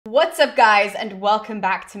What's up, guys, and welcome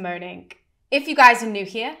back to Moaning. If you guys are new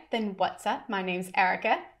here, then what's up? My name's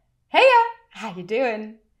Erica. Heya! How you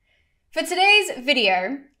doing? For today's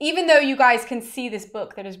video, even though you guys can see this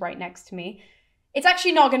book that is right next to me, it's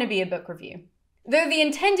actually not going to be a book review. Though the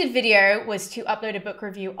intended video was to upload a book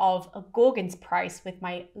review of A Gorgon's Price with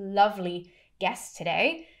my lovely guest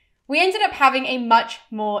today, we ended up having a much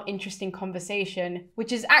more interesting conversation,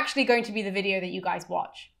 which is actually going to be the video that you guys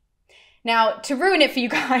watch. Now, to ruin it for you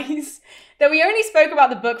guys, that we only spoke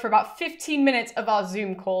about the book for about 15 minutes of our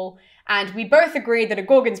Zoom call, and we both agreed that A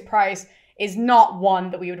Gorgon's Price is not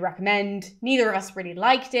one that we would recommend. Neither of us really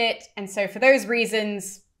liked it, and so for those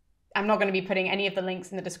reasons, I'm not going to be putting any of the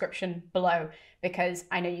links in the description below, because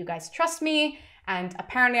I know you guys trust me, and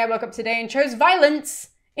apparently I woke up today and chose violence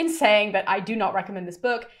in saying that I do not recommend this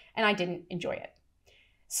book, and I didn't enjoy it.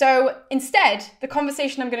 So instead, the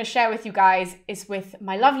conversation I'm going to share with you guys is with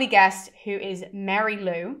my lovely guest, who is Mary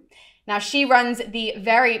Lou. Now, she runs the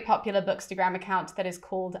very popular Bookstagram account that is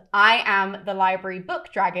called I Am the Library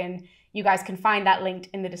Book Dragon. You guys can find that linked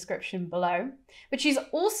in the description below. But she's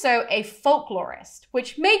also a folklorist,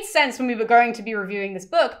 which made sense when we were going to be reviewing this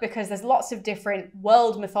book because there's lots of different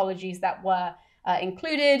world mythologies that were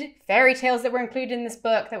included, fairy tales that were included in this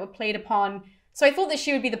book that were played upon. So I thought that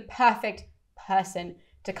she would be the perfect person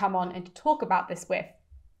to come on and to talk about this with.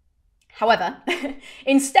 However,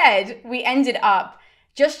 instead, we ended up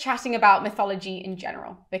just chatting about mythology in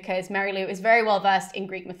general because Mary Lou is very well versed in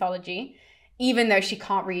Greek mythology, even though she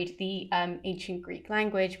can't read the ancient Greek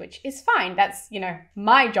language, which is fine. That's,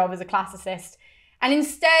 my job as a classicist. And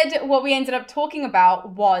instead, what we ended up talking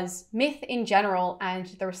about was myth in general and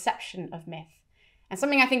the reception of myth. And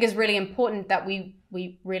something I think is really important that we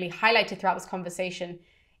really highlighted throughout this conversation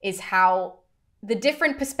is how the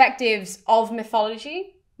different perspectives of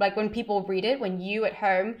mythology, like when people read it, when you at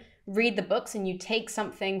home read the books and you take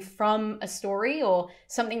something from a story or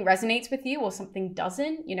something resonates with you or something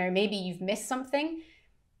doesn't, maybe you've missed something.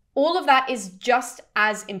 All of that is just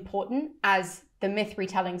as important as the myth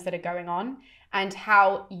retellings that are going on and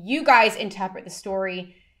how you guys interpret the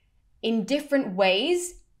story in different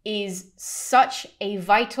ways is such a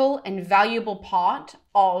vital and valuable part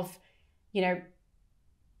of,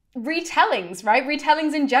 retellings, right?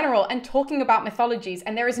 Retellings in general and talking about mythologies.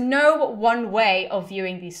 And there is no one way of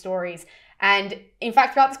viewing these stories. And in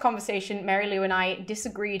fact, throughout this conversation, Mary Lou and I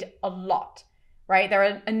disagreed a lot, right? There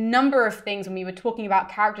are a number of things when we were talking about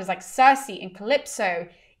characters like Circe and Calypso,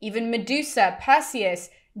 even Medusa, Perseus,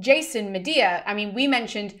 Jason, Medea. I mean, we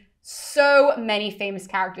mentioned so many famous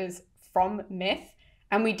characters from myth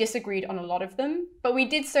and we disagreed on a lot of them, but we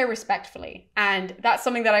did so respectfully. And that's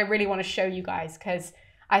something that I really want to show you guys because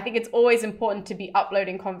I think it's always important to be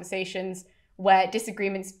uploading conversations where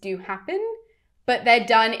disagreements do happen, but they're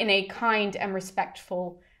done in a kind and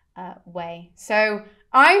respectful way. So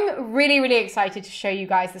I'm really, really excited to show you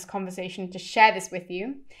guys this conversation, to share this with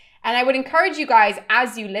you. And I would encourage you guys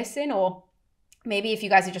as you listen, or maybe if you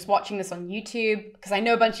guys are just watching this on YouTube, because I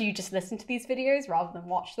know a bunch of you just listen to these videos rather than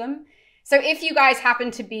watch them. So if you guys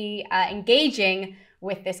happen to be engaging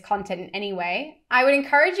with this content in any way, I would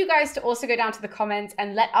encourage you guys to also go down to the comments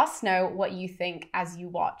and let us know what you think as you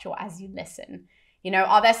watch or as you listen.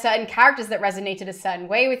 Are there certain characters that resonated a certain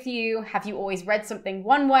way with you? Have you always read something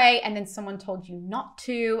one way and then someone told you not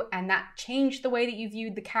to and that changed the way that you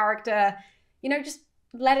viewed the character? Just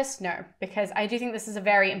let us know because I do think this is a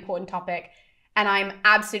very important topic and I'm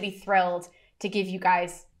absolutely thrilled to give you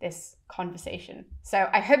guys this conversation. So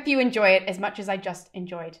I hope you enjoy it as much as I just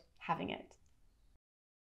enjoyed having it.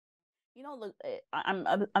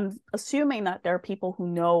 I'm assuming that there are people who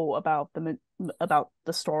know about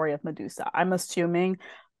the story of Medusa. I'm assuming,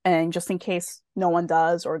 and just in case no one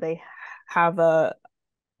does or they have a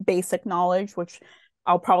basic knowledge, which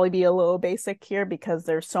I'll probably be a little basic here because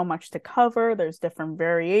there's so much to cover. There's different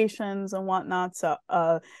variations and whatnot. So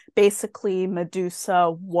basically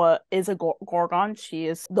Medusa is a Gorgon. She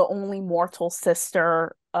is the only mortal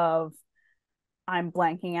sister of, I'm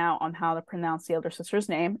blanking out on how to pronounce the other sister's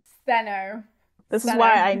name. Steno. This is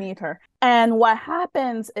why I need her. And what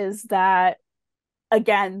happens is that,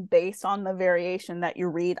 again, based on the variation that you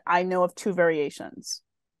read, I know of two variations.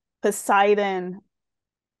 Poseidon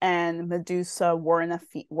and Medusa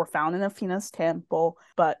were found in Athena's temple,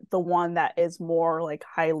 but the one that is more like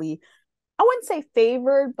highly, I wouldn't say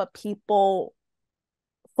favored, but people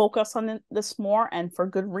focus on this more, and for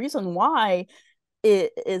good reason why,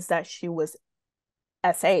 it is that she was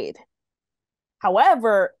essayed.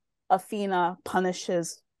 However, Athena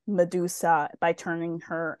punishes Medusa by turning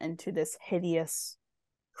her into this hideous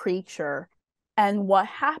creature. And what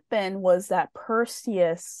happened was that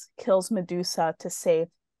Perseus kills Medusa to save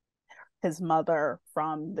his mother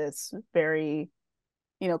from this very,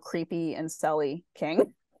 creepy and silly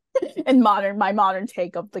king in my modern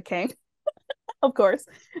take of the king, of course,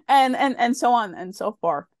 and so on and so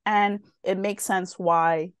forth. And it makes sense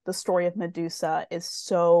why the story of Medusa is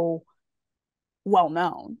so well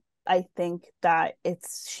known. I think that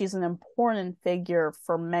she's an important figure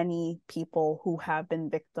for many people who have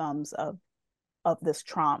been victims of this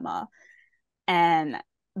trauma. And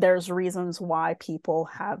there's reasons why people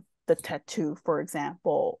have the tattoo, for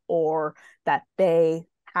example, or that they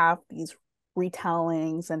have these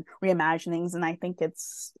retellings and reimaginings, and I think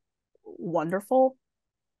it's wonderful.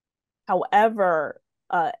 However,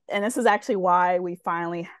 and this is actually why we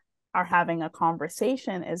finally are having a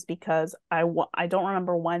conversation, is because I don't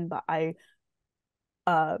remember when, but I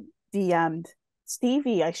DM'd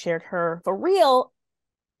Stevie. I shared her the reel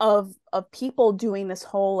of people doing this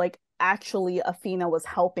whole like, actually Athena was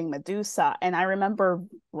helping Medusa, and I remember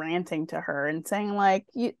ranting to her and saying like,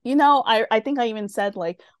 I think I even said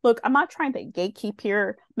like, look, I'm not trying to gatekeep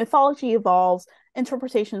here. Mythology evolves,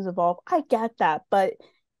 interpretations evolve, I get that, but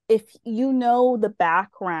if you know the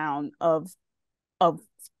background of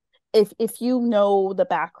if you know the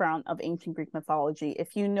background of ancient Greek mythology,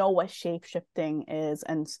 if you know what shape-shifting is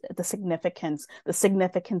and the significance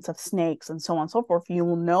of snakes and so on and so forth, you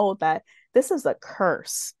will know that this is a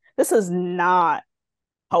curse. This is not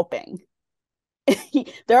helping.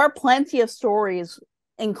 There are plenty of stories,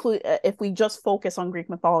 if we just focus on Greek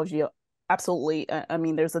mythology, absolutely. I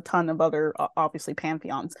mean, there's a ton of other, obviously,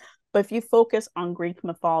 pantheons. But if you focus on Greek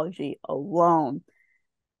mythology alone,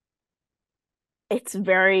 it's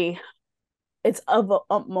of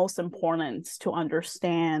utmost importance to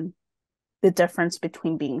understand the difference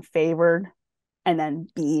between being favored and then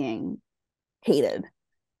being hated.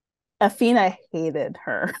 Athena hated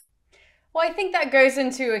her. Well, I think that goes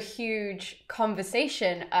into a huge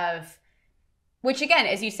conversation of, which again,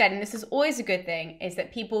 as you said, and this is always a good thing, is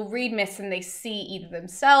that people read myths and they see either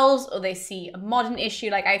themselves or they see a modern issue.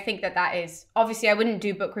 Like, I think that is, obviously I wouldn't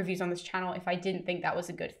do book reviews on this channel if I didn't think that was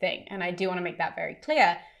a good thing. And I do want to make that very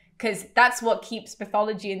clear, because that's what keeps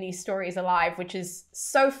mythology in these stories alive, which is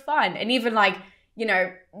so fun. And even like,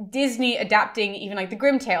 Disney adapting even like the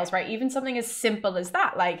Grimm Tales, right? Even something as simple as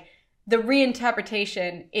that, like the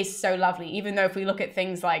reinterpretation is so lovely. Even though if we look at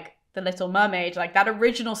things like The Little Mermaid, like that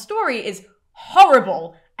original story is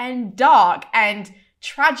horrible and dark and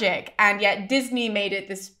tragic, and yet Disney made it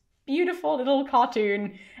this beautiful little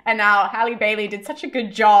cartoon, and now Halle Bailey did such a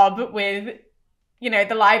good job with,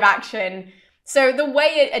 the live action. So the way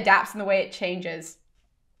it adapts and the way it changes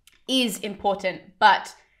is important,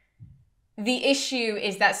 but the issue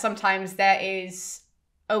is that sometimes there is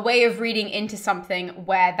a way of reading into something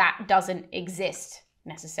where that doesn't exist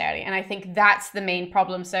necessarily, and I think that's the main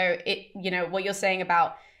problem. So what you're saying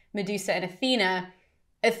about Medusa and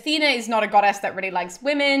Athena is not a goddess that really likes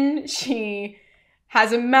women. She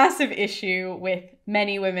has a massive issue with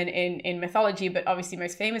many women in mythology, but obviously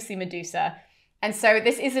most famously Medusa. And so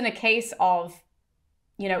this isn't a case of,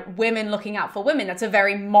 women looking out for women. That's a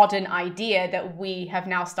very modern idea that we have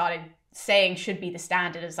now started saying should be the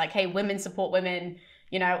standard. It's like, hey, women support women,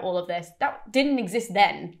 all of this. That didn't exist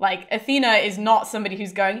then. Like, Athena is not somebody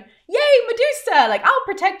who's going, yay, Medusa, like, I'll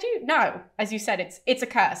protect you. No, as you said, it's a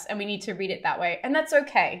curse, and we need to read it that way, and that's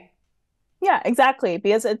okay. Yeah, exactly,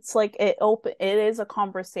 because it's like it is a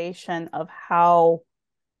conversation of how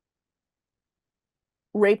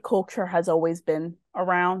rape culture has always been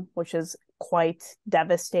around, which is quite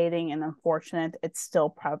devastating and unfortunate. It's still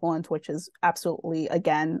prevalent, which is absolutely,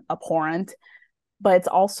 again, abhorrent. But it's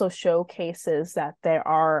also showcases that there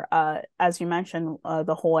are, as you mentioned,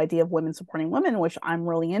 the whole idea of women supporting women, which I'm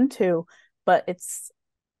really into, but it's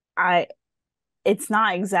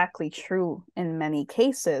not exactly true in many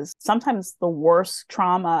cases. Sometimes the worst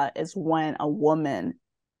trauma is when a woman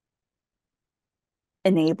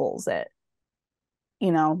enables it,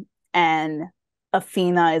 and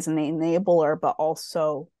Athena is an enabler, but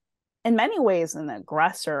also in many ways an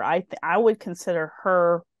aggressor. I would consider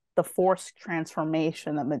her the forced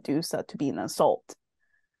transformation of Medusa to be an assault.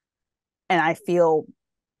 And I feel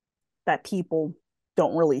that people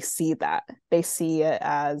don't really see that. They see it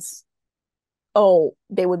as,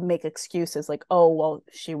 they would make excuses like, well,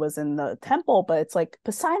 she was in the temple, but it's like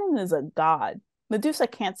Poseidon is a god. Medusa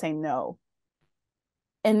can't say no.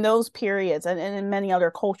 In those periods, and in many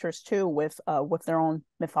other cultures too, with their own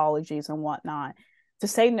mythologies and whatnot, to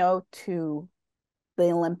say no to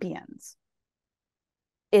the Olympians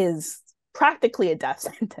is practically a death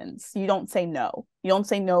sentence. You don't say no. You don't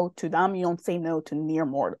say no to them. You don't say no to near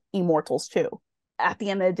immortals too. At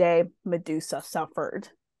the end of the day, Medusa suffered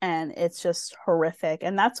and it's just horrific.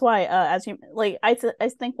 And that's why as you like I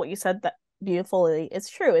think what you said that beautifully, it's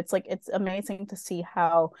true. It's like it's amazing to see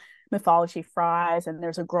how mythology thrives and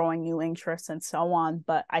there's a growing new interest and so on,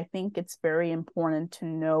 but I think it's very important to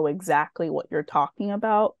know exactly what you're talking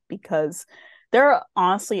about, because there are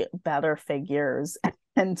honestly better figures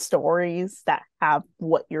and stories that have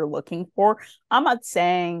what you're looking for. I'm not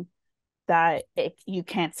saying that you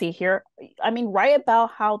can't see here. I mean, write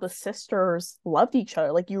about how the sisters loved each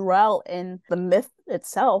other. Like Urel in the myth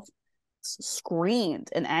itself screamed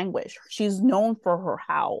in anguish. She's known for her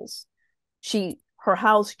howls. Her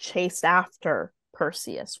howls chased after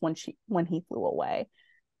Perseus when he flew away.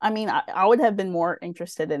 I mean, I would have been more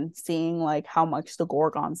interested in seeing like how much the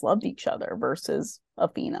Gorgons loved each other versus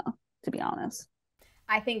Athena, to be honest.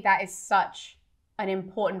 I think that is such an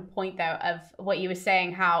important point, though, of what you were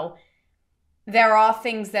saying, how there are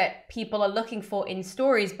things that people are looking for in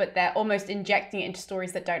stories, but they're almost injecting it into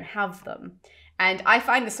stories that don't have them. And I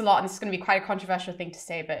find this a lot, and this is going to be quite a controversial thing to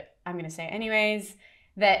say, but I'm going to say it anyways,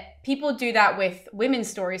 that people do that with women's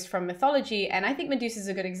stories from mythology. And I think Medusa is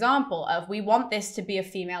a good example of, we want this to be a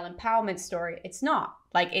female empowerment story. It's not.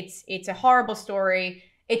 Like, it's a horrible story.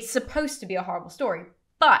 It's supposed to be a horrible story.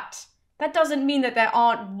 But that doesn't mean that there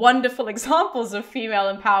aren't wonderful examples of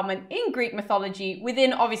female empowerment in Greek mythology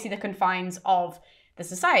within, obviously, the confines of the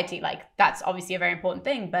society. Like, that's obviously a very important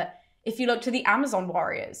thing. But if you look to the Amazon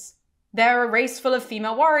warriors, they're a race full of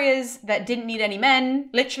female warriors that didn't need any men.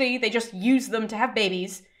 Literally, they just used them to have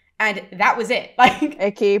babies, and that was it. Like,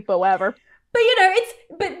 icky, but whatever. But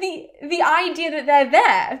the idea that they're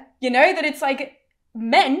there, that it's like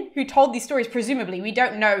men who told these stories, presumably, we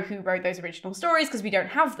don't know who wrote those original stories because we don't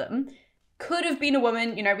have them, could have been a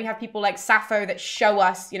woman. We have people like Sappho that show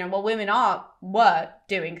us, women were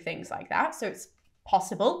doing things like that. So it's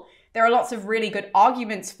possible. There are lots of really good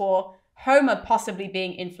arguments for Homer possibly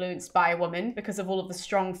being influenced by a woman because of all of the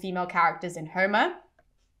strong female characters in Homer.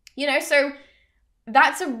 So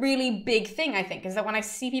that's a really big thing, I think, is that when I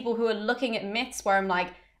see people who are looking at myths where I'm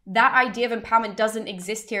like, that idea of empowerment doesn't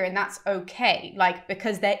exist here, and that's okay. Like,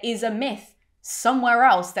 because there is a myth somewhere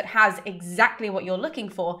else that has exactly what you're looking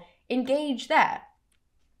for, engage there.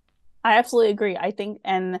 I absolutely agree. I think,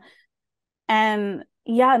 and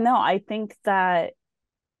yeah, no, I think that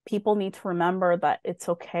people need to remember that it's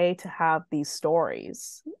okay to have these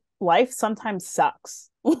stories. Life sometimes sucks.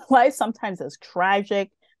 Life sometimes is tragic.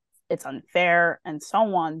 It's unfair and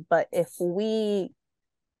so on. But if we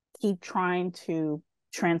keep trying to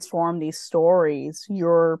transform these stories,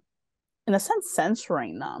 you're, in a sense,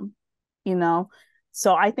 censoring them,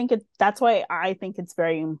 So I think that's why I think it's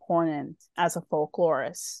very important as a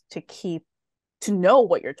folklorist to know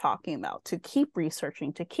what you're talking about, to keep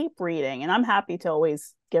researching, to keep reading. And I'm happy to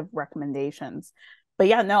always give recommendations. But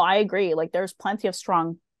yeah, no, I agree. Like, there's plenty of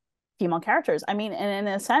strong female characters. I mean, and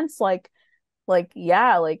in a sense,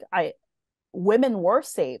 women were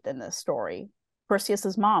saved in this story.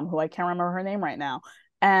 Perseus's mom, who I can't remember her name right now,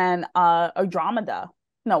 and Andromeda.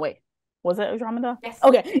 No, wait. Was it Andromeda? Yes.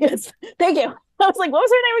 Okay, yes. Thank you. I was like, what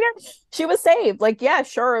was her name again? She was saved. Like, yeah,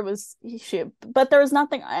 sure, it was she, but there's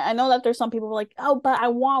nothing. I know that there's some people who are like, oh, but I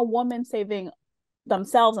want a woman saving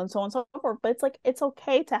themselves and so on and so forth. But it's like, it's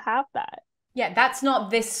okay to have that. Yeah, that's not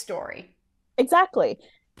this story. Exactly.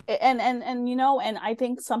 And I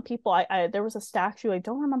think some people, I there was a statue, I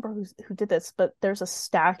don't remember who did this, but there's a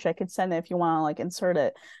statue. I can send it if you want to like insert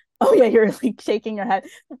it. Oh yeah, you're like shaking your head.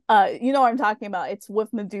 You know what I'm talking about. It's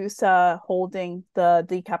with Medusa holding the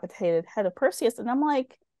decapitated head of Perseus, and I'm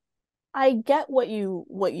like, I get what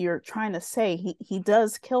you're trying to say. He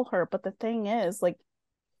does kill her, but the thing is, like,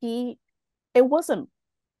 it wasn't.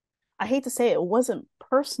 I hate to say it wasn't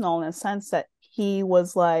personal in a sense that he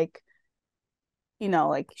was like,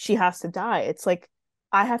 like she has to die. It's like,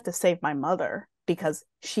 I have to save my mother because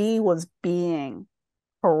she was being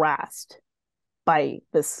harassed by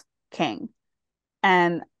this king.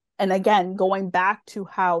 And again, going back to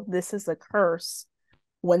how this is a curse,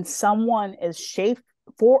 when someone is transformed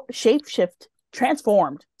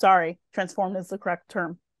is the correct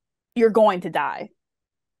term, you're going to die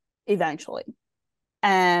eventually.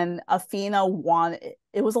 And Athena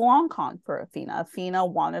it was a long con for Athena. Athena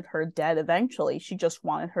wanted her dead eventually. She just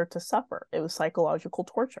wanted her to suffer. It was psychological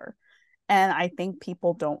torture. And I think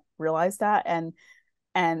people don't realize that. And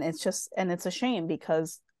it's a shame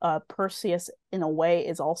because Perseus in a way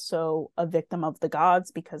is also a victim of the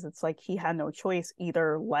gods, because it's like he had no choice,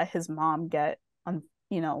 either let his mom get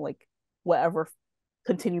like whatever,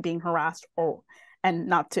 continue being harassed, and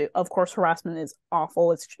not to, of course harassment is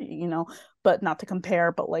awful, it's but not to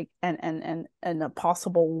compare, but like and a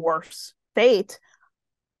possible worse fate,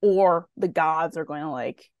 or the gods are going to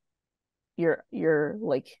like, you're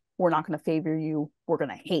like, we're not going to favor you, we're going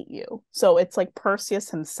to hate you. So it's like Perseus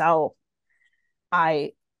himself,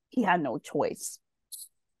 he had no choice.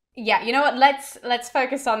 Yeah, you know what? Let's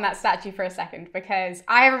focus on that statue for a second, because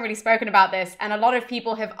I haven't really spoken about this, and a lot of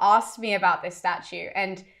people have asked me about this statue.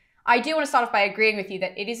 And I do want to start off by agreeing with you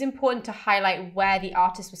that it is important to highlight where the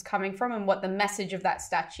artist was coming from and what the message of that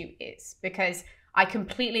statue is, because I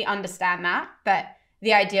completely understand that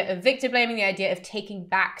the idea of victim blaming, the idea of taking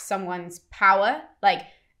back someone's power, like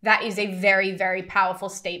that is a very, very powerful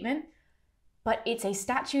statement. But it's a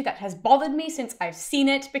statue that has bothered me since I've seen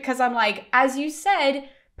it, because I'm like, as you said,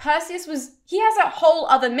 Perseus he has a whole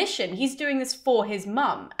other mission. He's doing this for his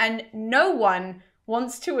mum, and no one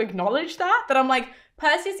wants to acknowledge that I'm like,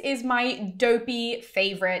 Perseus is my dopey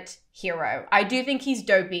favorite hero. I do think he's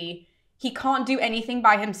dopey. He can't do anything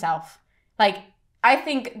by himself. Like, I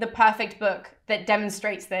think the perfect book that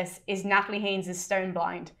demonstrates this is Natalie Haynes' Stone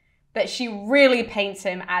Blind, that she really paints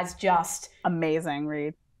him as just amazing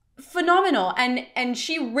read. Phenomenal. And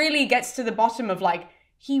she really gets to the bottom of like,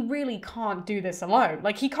 he really can't do this alone.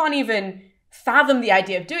 Like, he can't even fathom the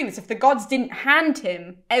idea of doing this. If the gods didn't hand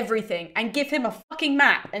him everything and give him a fucking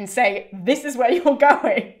map and say, this is where you're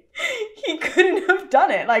going, he couldn't have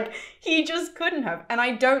done it. Like, he just couldn't have. And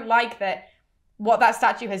I don't like that what that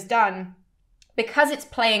statue has done, because it's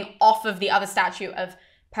playing off of the other statue of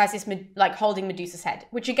Perseus, like, holding Medusa's head,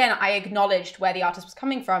 which again, I acknowledged where the artist was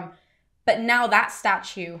coming from. But now that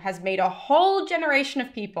statue has made a whole generation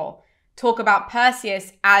of people talk about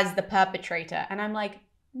Perseus as the perpetrator. And I'm like,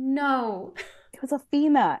 no. It was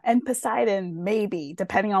Athena and Poseidon, maybe,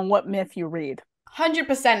 depending on what myth you read.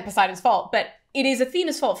 100% Poseidon's fault, but it is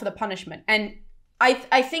Athena's fault for the punishment. And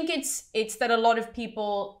I think it's that a lot of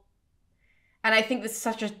people, and I think this is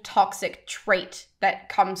such a toxic trait that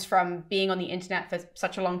comes from being on the internet for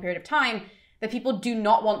such a long period of time, that people do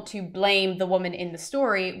not want to blame the woman in the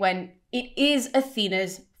story when it is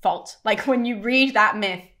Athena's fault. Like, when you read that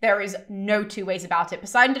myth, there is no two ways about it.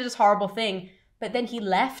 Poseidon did this horrible thing, but then he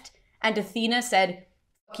left, and Athena said,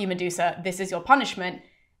 fuck you, Medusa, this is your punishment.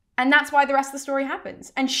 And that's why the rest of the story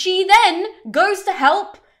happens. And she then goes to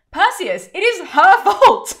help Perseus. It is her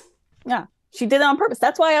fault. Yeah, she did it on purpose.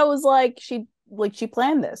 That's why I was like, she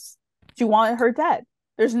planned this. She wanted her dead.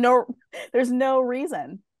 There's no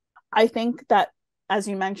reason. I think that, as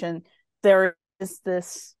you mentioned, there is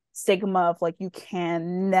this stigma of like, you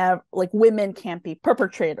can never, like, women can't be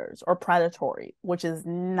perpetrators or predatory, which is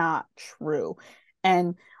not true.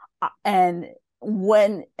 And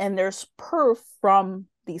there's proof from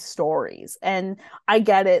these stories, and I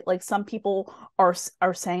get it. Like, some people are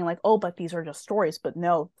saying like, oh, but these are just stories. But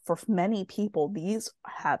no, for many people, these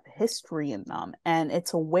have history in them, and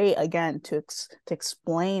it's a way, again, to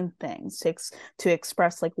explain things, to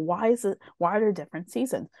express like, why are there different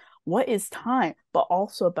seasons, what is time, but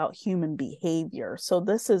also about human behavior. So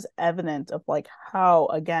this is evident of like how,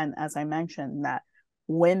 again, as I mentioned, that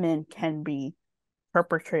women can be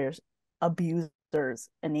perpetrators, abusers,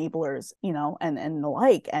 enablers, and the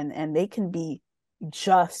like, and they can be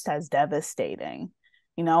just as devastating,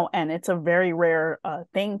 and it's a very rare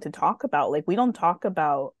thing to talk about. Like, we don't talk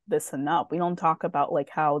about this enough. We don't talk about like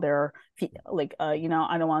how they're like, I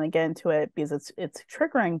don't want to get into it because it's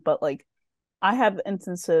triggering, but like, I have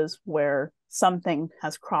instances where something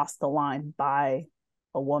has crossed the line by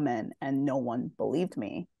a woman and no one believed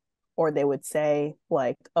me, or they would say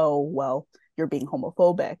like, oh, well, you're being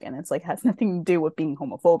homophobic, and it's like, has nothing to do with being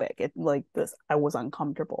homophobic. It like this, I was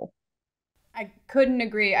uncomfortable. I couldn't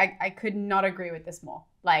agree. I could not agree with this more.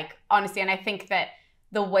 Like, honestly, and I think that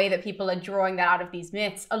the way that people are drawing that out of these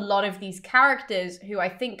myths, a lot of these characters who I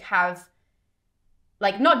think have,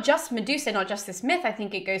 like, not just Medusa, not just this myth, I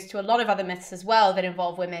think it goes to a lot of other myths as well that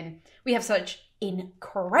involve women. We have such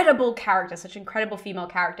incredible characters, such incredible female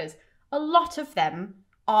characters. A lot of them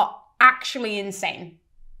are actually insane.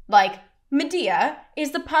 Like, Medea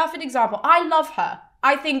is the perfect example. I love her.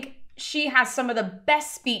 I think she has some of the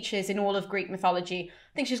best speeches in all of Greek mythology.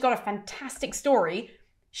 I think she's got a fantastic story.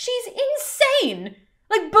 She's insane.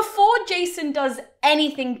 Like, before Jason does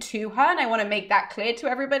anything to her, and I want to make that clear to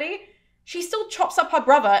everybody, she still chops up her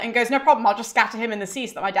brother and goes, no problem, I'll just scatter him in the sea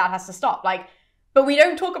so that my dad has to stop. Like, but we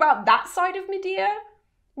don't talk about that side of Medea.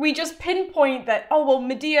 We just pinpoint that, oh, well,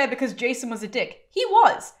 Medea, because Jason was a dick. He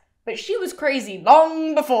was. But she was crazy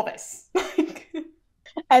long before this.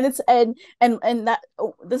 And it's and that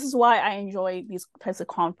this is why I enjoy these types of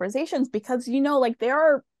conversations, because like, there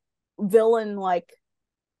are villain like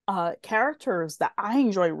characters that I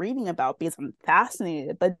enjoy reading about because I'm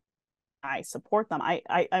fascinated, but I support them.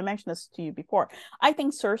 I mentioned this to you before. I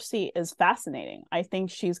think Circe is fascinating. I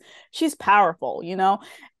think she's powerful, you know,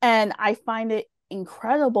 and I find it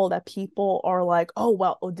incredible that people are like, oh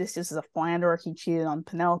well, Odysseus is a philanderer. He cheated on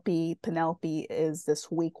Penelope. Penelope is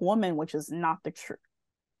this weak woman, which is not the truth.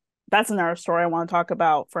 That's another story I want to talk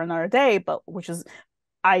about for another day, but which is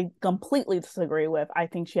I completely disagree with. I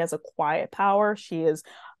think she has a quiet power. She is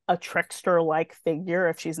a trickster like figure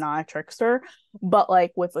if she's not a trickster. But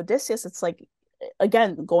like with Odysseus, it's like,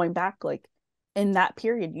 again, going back, like in that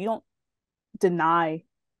period, you don't deny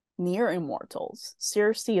near immortals.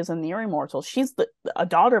 Circe is a near immortal. She's a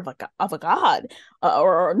daughter of a god,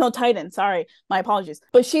 or no, Titan. Sorry, my apologies.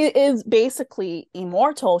 But she is basically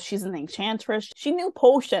immortal. She's an enchantress. She knew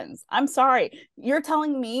potions. I'm sorry, you're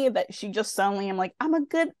telling me that she just suddenly I'm like I'm a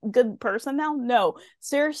good person now? No,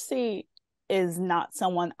 Circe is not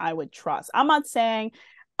someone I would trust. I'm not saying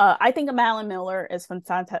I think Madeline Miller is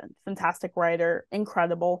fantastic writer,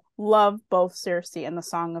 incredible. Love both Circe and the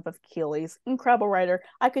Song of Achilles. Incredible writer.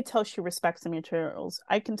 I could tell she respects the materials.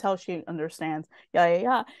 I can tell she understands.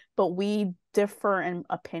 Yeah. But we differ in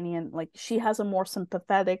opinion. Like she has a more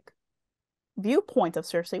sympathetic viewpoint of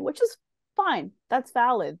Circe, which is fine. That's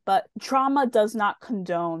valid. But trauma does not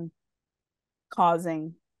condone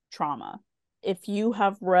causing trauma. If you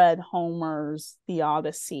have read Homer's The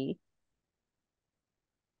Odyssey,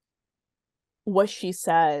 what she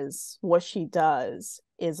says, what she does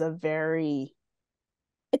is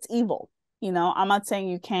it's evil. You know, I'm not saying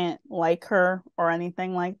you can't like her or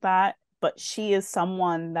anything like that, but she is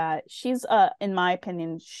someone that in my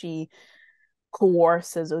opinion, she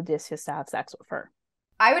coerces Odysseus to have sex with her.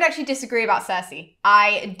 I would actually disagree about Circe.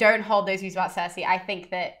 I don't hold those views about Circe. I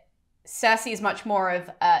think that Circe is much more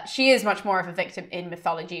of a victim in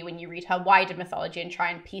mythology when you read her wider mythology and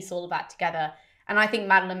try and piece all of that together. And I think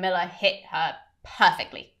Madeline Miller hit her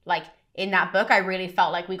perfectly. Like in that book, I really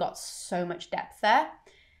felt like we got so much depth there.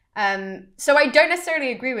 So I don't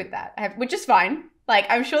necessarily agree with that, which is fine. Like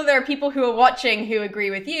I'm sure there are people who are watching who agree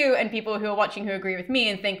with you and people who are watching who agree with me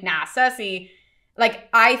and think, nah, Circe, like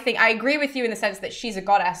I think I agree with you in the sense that she's a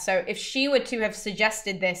goddess. So if she were to have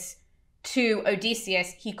suggested this to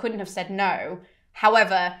Odysseus, he couldn't have said no.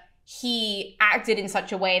 However, he acted in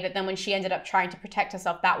such a way that then when she ended up trying to protect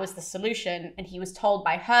herself, that was the solution. And he was told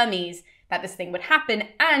by Hermes that this thing would happen.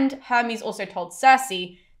 And Hermes also told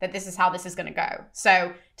Circe that this is how this is going to go.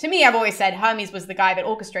 So to me, I've always said Hermes was the guy that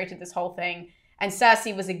orchestrated this whole thing. And Circe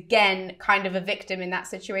was, again, kind of a victim in that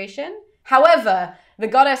situation. However, the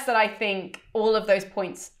goddess that I think all of those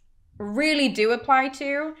points really do apply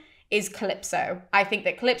to is Calypso. I think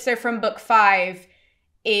that Calypso from book 5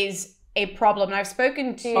 is a problem. And I've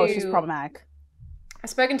spoken to... Oh, she's problematic. I've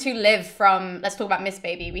spoken to Liv from Let's Talk About Miss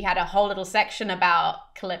Baby. We had a whole little section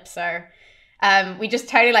about Calypso. We just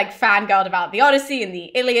totally like fangirled about the Odyssey and the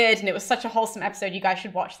Iliad, and it was such a wholesome episode. You guys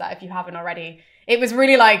should watch that if you haven't already. It was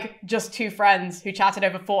really like just two friends who chatted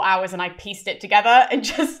over 4 hours and I pieced it together and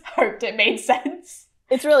just hoped it made sense.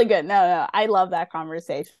 It's really good. No, I love that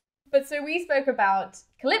conversation. But so we spoke about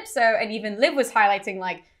Calypso, and even Liv was highlighting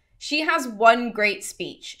like she has one great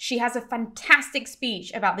speech. She has a fantastic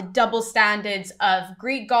speech about the double standards of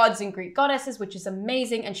Greek gods and Greek goddesses, which is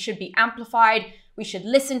amazing and should be amplified. We should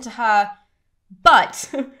listen to her.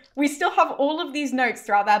 But we still have all of these notes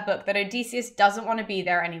throughout that book that Odysseus doesn't want to be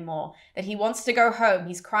there anymore, that he wants to go home.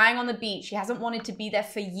 He's crying on the beach. He hasn't wanted to be there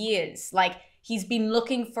for years. Like he's been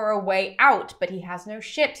looking for a way out, but he has no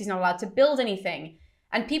ships. He's not allowed to build anything.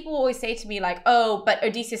 And people always say to me like, oh, but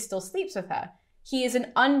Odysseus still sleeps with her. He is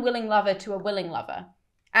an unwilling lover to a willing lover.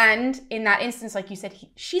 And in that instance, like you said,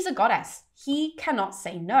 she's a goddess. He cannot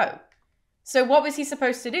say no. So what was he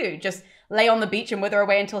supposed to do? Just lay on the beach and wither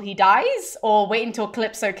away until he dies? Or wait until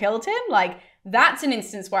Calypso killed him? Like, that's an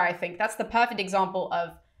instance where I think that's the perfect example of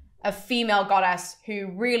a female goddess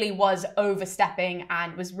who really was overstepping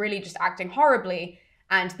and was really just acting horribly.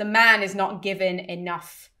 And the man is not given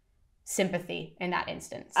enough sympathy in that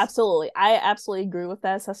instance. Absolutely. I absolutely agree with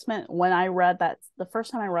that assessment. When I read that, the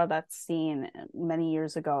first time I read that scene many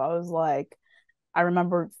years ago, I was like, I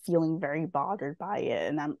remember feeling very bothered by it,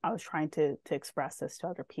 and I was trying to express this to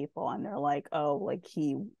other people, and they're like, "Oh, like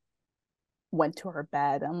he went to her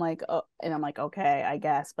bed." I'm like, "Oh," and I'm like, "Okay, I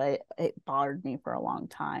guess," but it bothered me for a long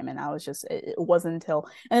time, and I was just, it wasn't until,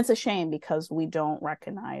 and it's a shame because we don't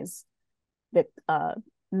recognize that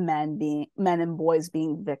men and boys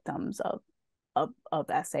being victims of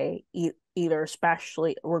SA either,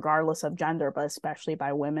 especially regardless of gender, but especially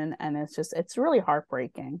by women, and it's really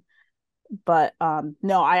heartbreaking. But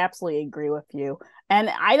no, I absolutely agree with you. And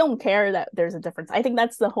I don't care that there's a difference. I think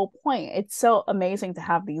that's the whole point. It's so amazing to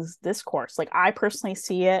have these discourse. Like I personally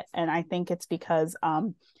see it, and I think it's because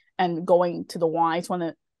and going to the wise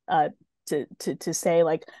one to say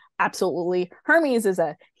like absolutely Hermes is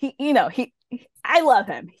a he I love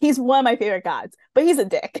him. He's one of my favorite gods, but he's a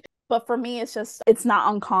dick. But for me, it's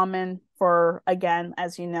not uncommon for, again,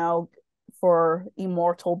 as you know, for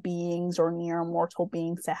immortal beings or near immortal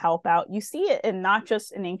beings to help out. You see it in not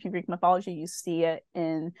just in ancient Greek mythology, you see it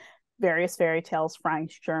in various fairy tales,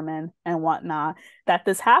 French, German, and whatnot, that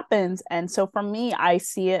this happens. And so for me, I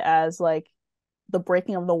see it as like the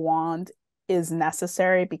breaking of the wand is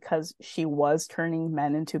necessary because she was turning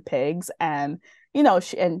men into pigs. And,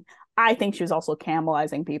 and I think she was also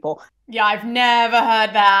cannibalizing people. Yeah, I've never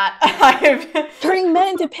heard that. Turning men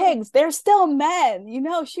into pigs. They're still men.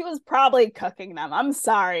 She was probably cooking them. I'm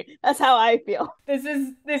sorry. That's how I feel. This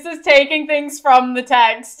is taking things from the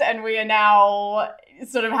text, and we are now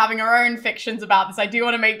sort of having our own fictions about this. I do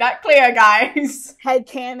want to make that clear, guys.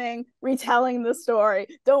 Headcanon, retelling the story.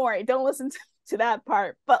 Don't worry. Don't listen to that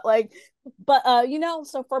part. But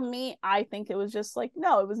so for me, I think it was just like,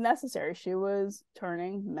 no, it was necessary. She was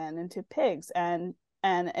turning men into pigs. And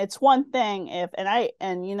it's one thing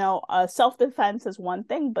self-defense is one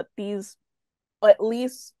thing, but at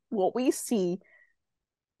least what we see,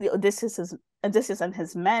 Odysseus and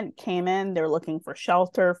his men came in, they're looking for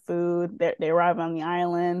shelter, food, they arrive on the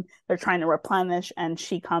island, they're trying to replenish, and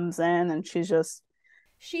she comes in and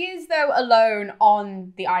she is, though, alone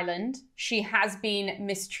on the island. She has been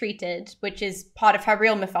mistreated, which is part of her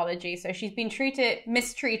real mythology. So she's been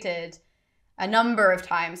mistreated a number of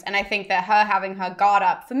times. And I think that her having her guard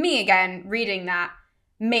up, for me, again, reading that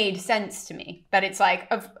made sense to me. That it's like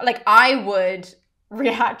I would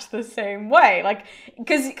react the same way. Like,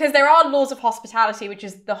 because there are laws of hospitality, which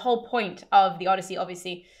is the whole point of the Odyssey,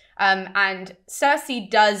 obviously. And Circe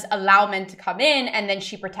does allow men to come in, and then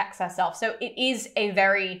she protects herself. So it is a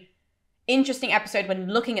very interesting episode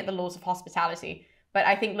when looking at the laws of hospitality. But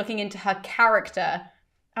I think looking into her character,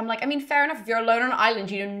 I'm like, I mean, fair enough. If you're alone on an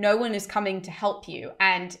island, no one is coming to help you.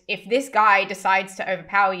 And if this guy decides to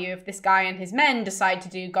overpower you, if this guy and his men decide to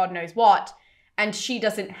do God knows what, and she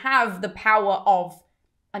doesn't have the power of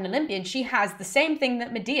an Olympian, she has the same thing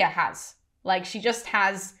that Medea has. Like, she just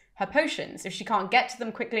has her potions. If she can't get to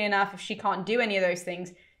them quickly enough, if she can't do any of those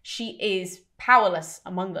things, she is powerless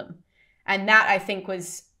among them. And that, I think,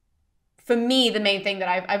 was, for me, the main thing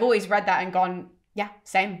that I've always read that and gone, yeah,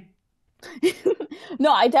 same.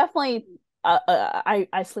 No, I definitely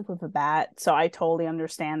I sleep with a bat, so I totally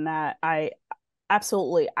understand that. I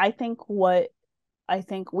absolutely. I think we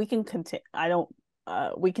can continue.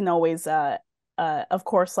 We can always of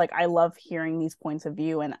course, like, I love hearing these points of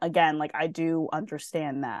view, and again, like, I do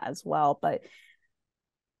understand that as well. But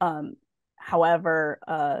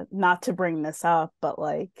however, not to bring this up, but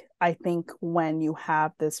like, I think when you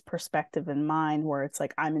have this perspective in mind where it's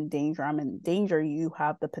like, I'm in danger, you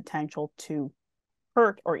have the potential to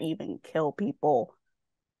hurt or even kill people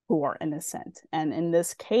who are innocent. And in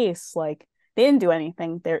this case, like, they didn't do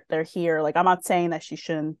anything. They're here. Like, I'm not saying that she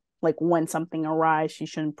shouldn't, like, when something arrives, she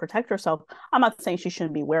shouldn't protect herself. I'm not saying she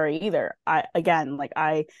shouldn't be wary either. I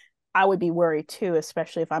would be worried too,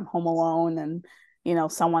 especially if I'm home alone and,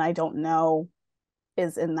 someone I don't know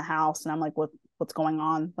is in the house and I'm like, what's going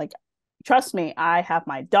on? Like, trust me, I have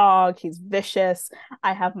my dog, he's vicious.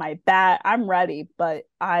 I have my bat, I'm ready. But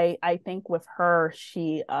I think with her,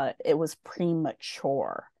 it was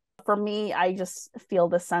premature. For me, I just feel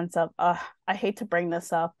the sense of, I hate to bring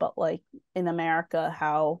this up, but like, in America,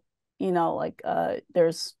 how,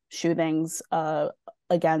 there's shootings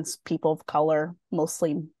against people of color,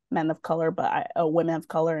 mostly men of color, but women of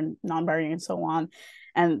color and non-binary and so on.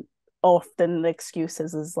 And often the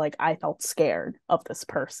excuses is like, I felt scared of this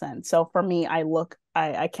person. So for me, I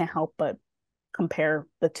can't help but compare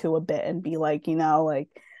the two a bit and be like, like,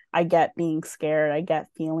 I get being scared, I get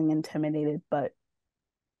feeling intimidated, but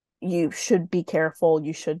you should be careful,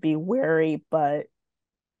 you should be wary. But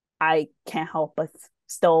I can't help but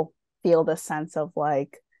still feel the sense of,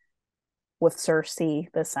 like, with Circe, the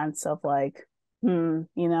sense of like, Actually,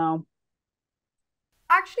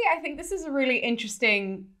 I think this is a really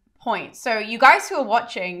interesting point. So you guys who are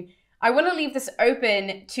watching, I want to leave this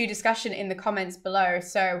open to discussion in the comments below.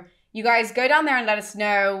 So you guys go down there and let us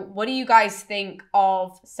know, what do you guys think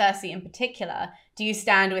of Circe in particular? Do you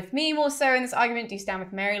stand with me more so in this argument? Do you stand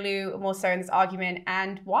with Mary Lou more so in this argument,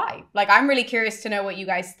 and why? Like, I'm really curious to know what you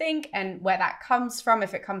guys think and where that comes from,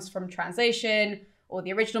 if it comes from translation or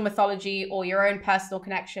the original mythology or your own personal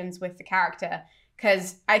connections with the character.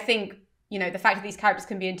 Because I think you know, the fact that these characters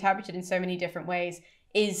can be interpreted in so many different ways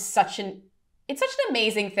is it's such an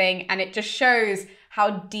amazing thing. And it just shows how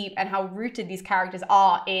deep and how rooted these characters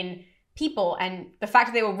are in people. And the fact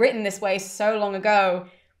that they were written this way so long ago,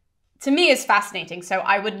 to me, is fascinating. So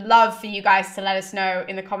I would love for you guys to let us know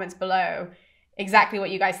in the comments below exactly what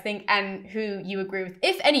you guys think and who you agree with.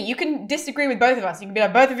 If any, you can disagree with both of us. You can be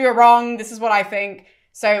like, both of you are wrong. This is what I think.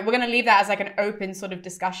 So we're going to leave that as like an open sort of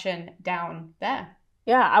discussion down there.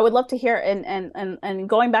 Yeah, I would love to hear. And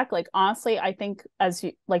going back, like, honestly, I think as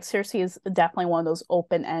you like, Circe is definitely one of those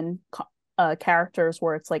open-end characters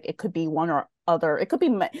where it's like it could be one or other. It could be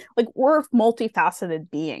like we're multifaceted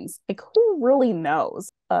beings. Like, who really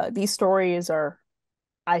knows? These stories are,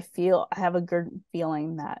 I have a good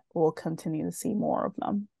feeling that we'll continue to see more of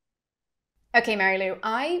them. Okay, Mary Lou,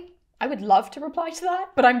 I would love to reply to that,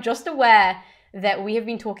 but I'm just aware that we have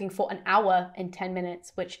been talking for an hour and 10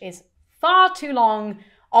 minutes, which is far too long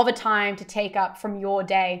of a time to take up from your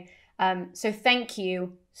day. So thank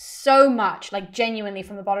you so much, like genuinely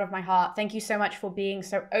from the bottom of my heart. Thank you so much for being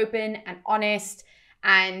so open and honest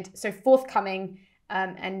and so forthcoming.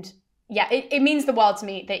 And yeah, it means the world to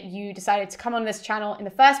me that you decided to come on this channel in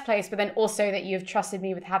the first place, but then also that you've trusted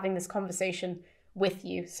me with having this conversation with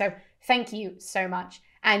you. So thank you so much.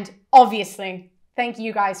 And obviously, thank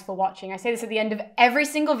you guys for watching. I say this at the end of every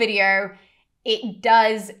single video. It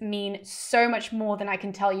does mean so much more than I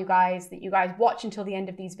can tell you guys that you guys watch until the end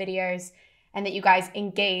of these videos and that you guys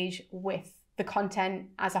engage with the content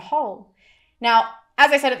as a whole. Now,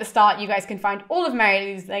 as I said at the start, you guys can find all of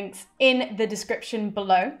Mary Lou's links in the description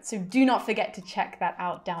below. So do not forget to check that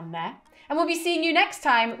out down there. And we'll be seeing you next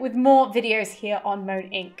time with more videos here on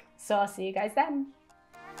Moan Inc. So I'll see you guys then.